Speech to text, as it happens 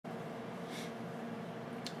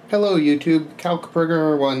Hello YouTube,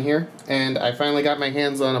 CalcProgrammer1 here, and I finally got my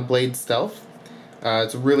hands on a Blade Stealth.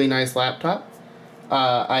 It's a really nice laptop.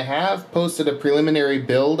 I have posted a preliminary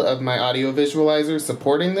build of my audio visualizer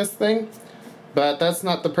supporting this thing, but that's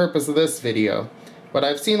not the purpose of this video. What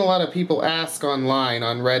I've seen a lot of people ask online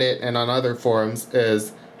on Reddit and on other forums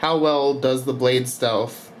is, how well does the Blade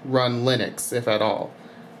Stealth run Linux, if at all?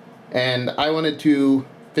 And I wanted to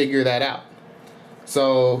figure that out.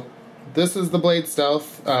 So this is the Blade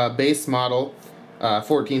Stealth base model,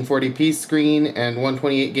 1440p screen and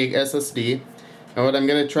 128 gig SSD. And what I'm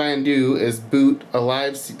going to try and do is boot a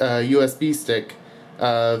live USB stick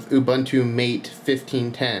of Ubuntu Mate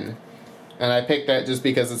 1510. And I picked that just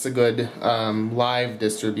because it's a good live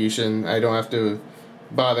distribution. I don't have to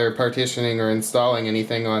bother partitioning or installing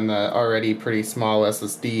anything on the already pretty small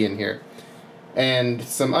SSD in here. And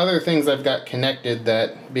some other things I've got connected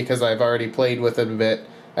that, because I've already played with it a bit,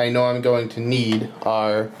 I know I'm going to need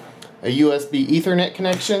are a USB Ethernet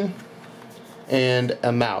connection and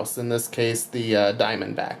a mouse, in this case the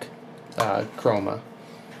Diamondback Chroma.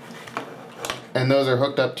 And those are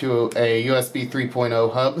hooked up to a USB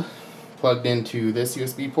 3.0 hub plugged into this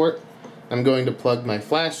USB port. I'm going to plug my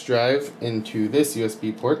flash drive into this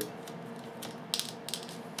USB port.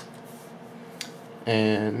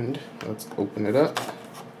 And let's open it up.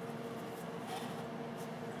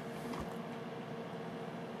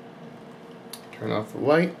 Turn off the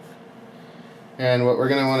light. And what we're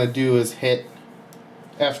going to want to do is hit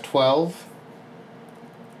F12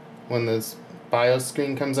 when this BIOS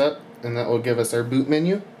screen comes up, and that will give us our boot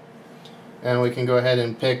menu. And we can go ahead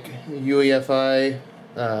and pick UEFI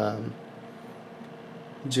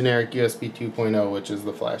generic USB 2.0, which is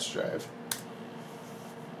the flash drive.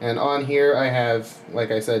 And on here I have, like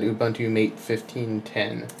I said, Ubuntu Mate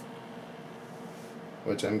 1510,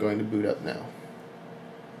 which I'm going to boot up now.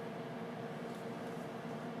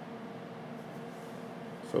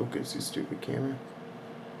 Focus, you stupid camera.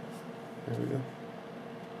 There we go.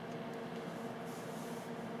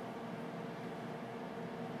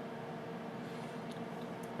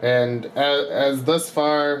 And as thus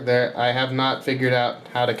far, I have not figured out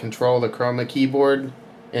how to control the Chroma keyboard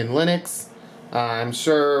in Linux. I'm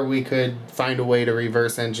sure we could find a way to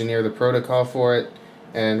reverse engineer the protocol for it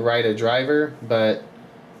and write a driver, but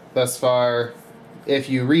thus far, if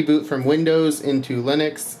you reboot from Windows into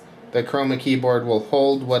Linux, the Chroma keyboard will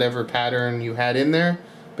hold whatever pattern you had in there,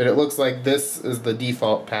 but it looks like this is the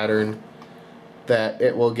default pattern that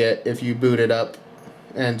it will get if you boot it up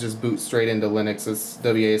and just boot straight into Linux. It's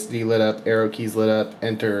WASD lit up, arrow keys lit up,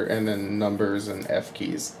 enter, and then numbers and F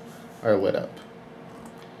keys are lit up.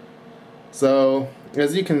 So,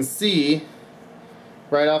 as you can see,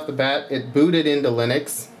 right off the bat, it booted into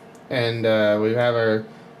Linux, and we have our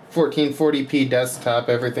 1440p desktop.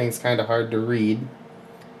 Everything's kind of hard to read.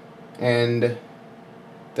 And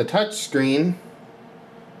the touch screen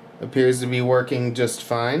appears to be working just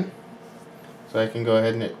fine. So I can go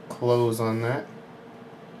ahead and hit close on that.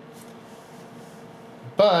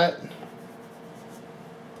 But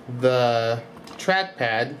the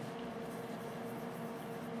trackpad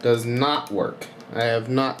does not work. I have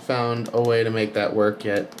not found a way to make that work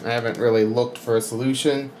yet. I haven't really looked for a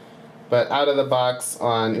solution, but out of the box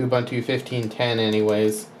on Ubuntu 1510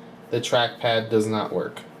 anyways, the trackpad does not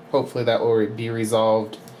work. Hopefully that will be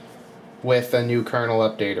resolved with a new kernel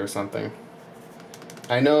update or something.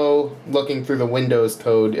 I know, looking through the Windows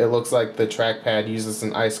code, it looks like the trackpad uses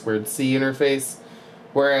an I2C interface,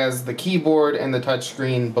 whereas the keyboard and the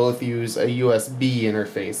touchscreen both use a USB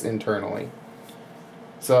interface internally.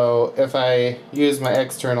 So if I use my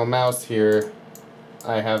external mouse here,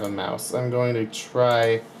 I have a mouse. I'm going to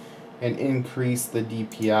try and increase the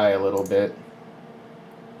DPI a little bit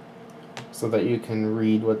so that you can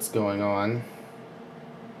read what's going on.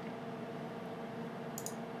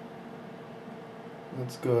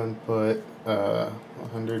 Let's go and put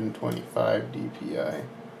 125 DPI.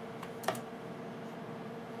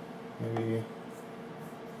 Maybe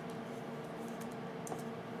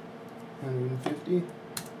 150.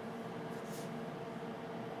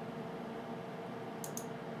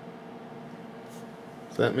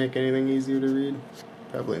 Does that make anything easier to read?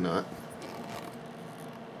 Probably not.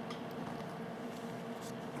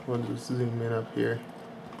 We'll just zoom in up here.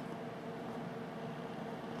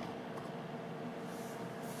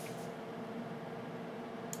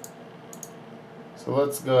 So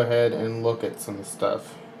let's go ahead and look at some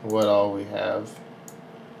stuff, what all we have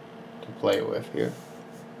to play with here.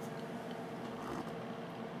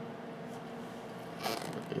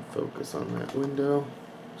 Let me focus on that window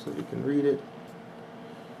so we can read it.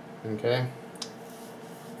 Okay.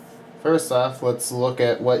 First off, let's look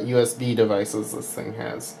at what USB devices this thing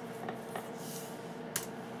has.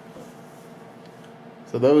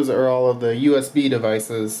 So those are all of the USB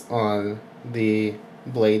devices on the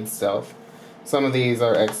Blade Stealth. Some of these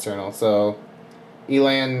are external, so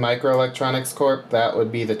Elan Microelectronics Corp, that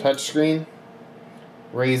would be the touchscreen.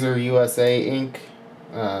 Razer USA Inc.,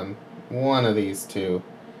 one of these two.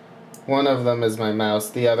 One of them is my mouse,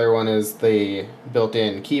 the other one is the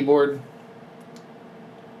built-in keyboard.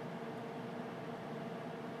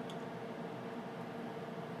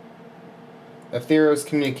 Atheros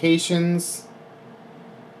Communications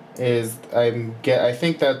is, I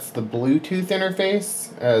think that's the Bluetooth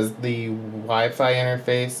interface, as the Wi-Fi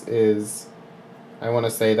interface is, I want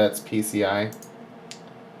to say that's PCI.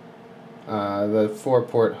 The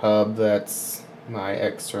 4-port hub, that's my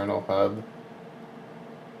external hub.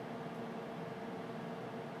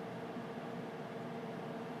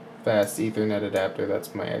 Fast Ethernet adapter,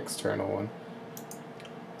 that's my external one.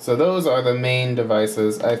 So those are the main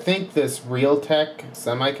devices. I think this Realtek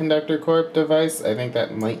Semiconductor Corp device, I think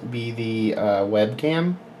that might be the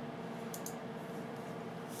webcam.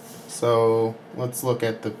 So let's look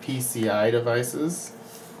at the PCI devices.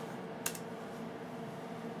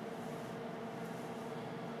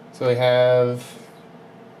 So we have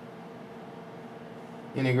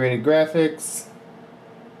integrated graphics,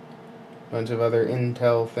 a bunch of other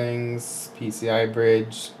Intel things, PCI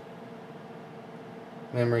bridge,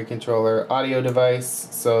 memory controller, audio device,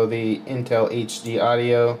 so the Intel HD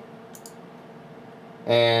audio,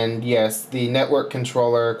 and yes, the network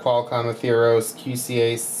controller, Qualcomm Atheros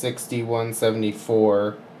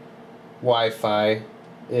QCA6174 Wi-Fi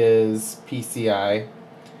is PCI,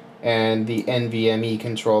 and the NVMe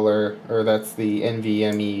controller, or that's the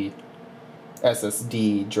NVMe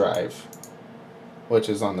SSD drive, which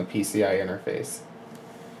is on the PCI interface.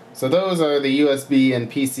 So those are the USB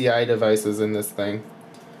and PCI devices in this thing.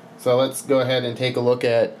 So let's go ahead and take a look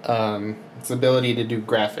at its ability to do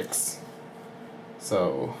graphics.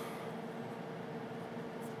 So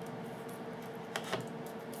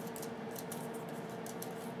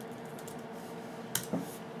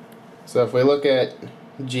if we look at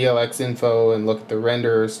GLX info and look at the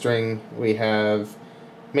renderer string, we have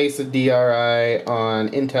Mesa DRI on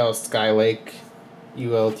Intel Skylake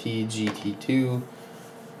ULT GT2,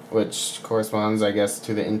 which corresponds, I guess,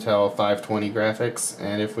 to the Intel 520 graphics.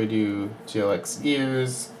 And if we do GLX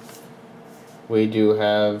gears, we do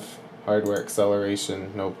have hardware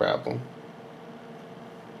acceleration, no problem.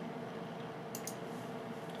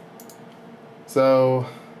 So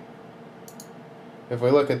if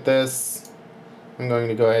we look at this, I'm going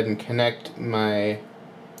to go ahead and connect my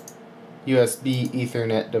USB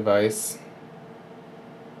Ethernet device,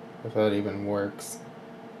 if that even works.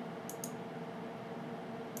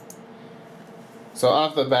 So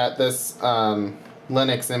off the bat, this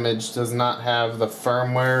Linux image does not have the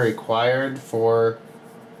firmware required for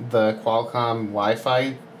the Qualcomm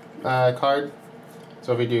Wi-Fi card.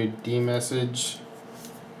 So if we do dmessage,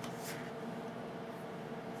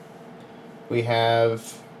 we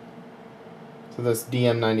have, so this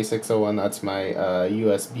DM9601, that's my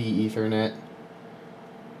USB Ethernet.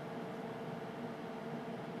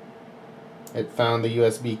 It found the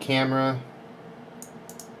USB camera.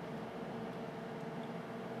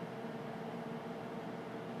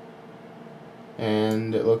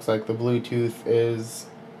 And it looks like the Bluetooth is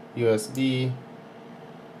USB.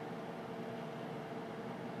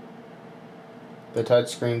 The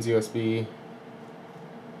touchscreen's USB.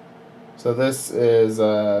 So this is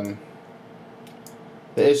the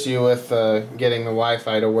issue with getting the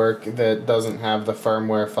Wi-Fi to work, that doesn't have the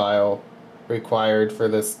firmware file required for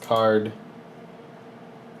this card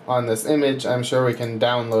on this image. I'm sure we can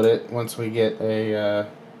download it once we get a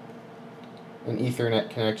an Ethernet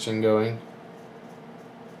connection going.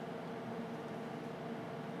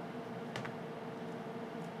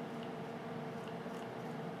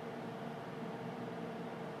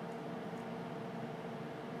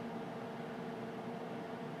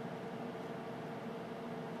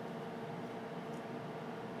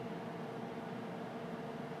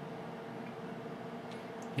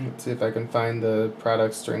 Let's see if I can find the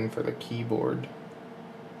product string for the keyboard.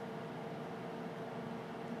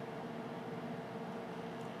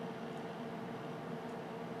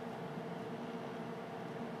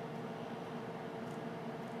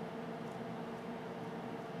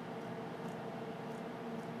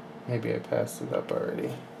 Maybe I passed it up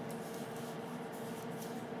already.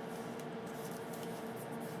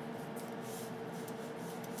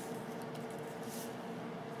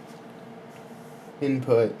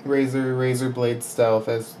 Input, Razer Blade Stealth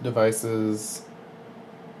as devices,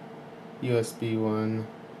 USB 1.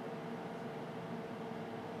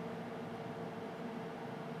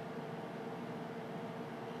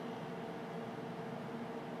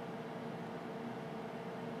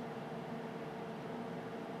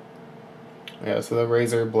 Yeah, so the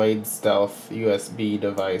Razer Blade Stealth USB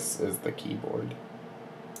device is the keyboard.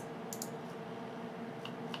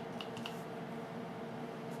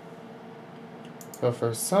 So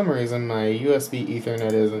for some reason my USB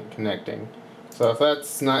Ethernet isn't connecting. So if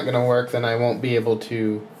that's not going to work, then I won't be able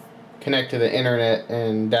to connect to the internet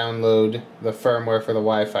and download the firmware for the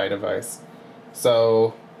Wi-Fi device.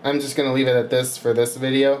 So I'm just going to leave it at this for this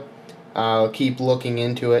video. I'll keep looking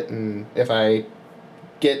into it, and if I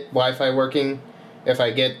get Wi-Fi working, if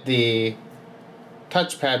I get the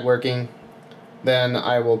touchpad working, then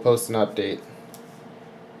I will post an update.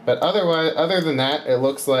 But other than that, it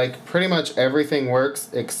looks like pretty much everything works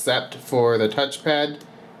except for the touchpad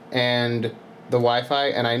and the Wi-Fi.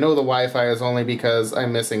 And I know the Wi-Fi is only because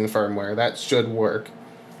I'm missing the firmware. That should work.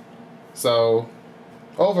 So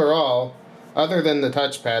overall, other than the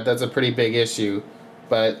touchpad, that's a pretty big issue.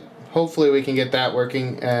 But hopefully we can get that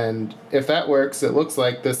working. And if that works, it looks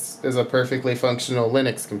like this is a perfectly functional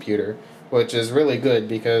Linux computer, which is really good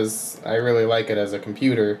because I really like it as a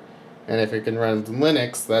computer. And if it can run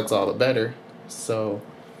Linux, that's all the better. So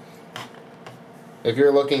if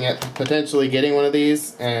you're looking at potentially getting one of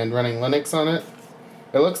these and running Linux on it,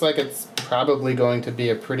 it looks like it's probably going to be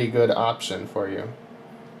a pretty good option for you.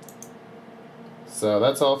 So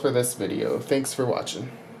that's all for this video. Thanks for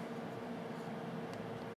watching.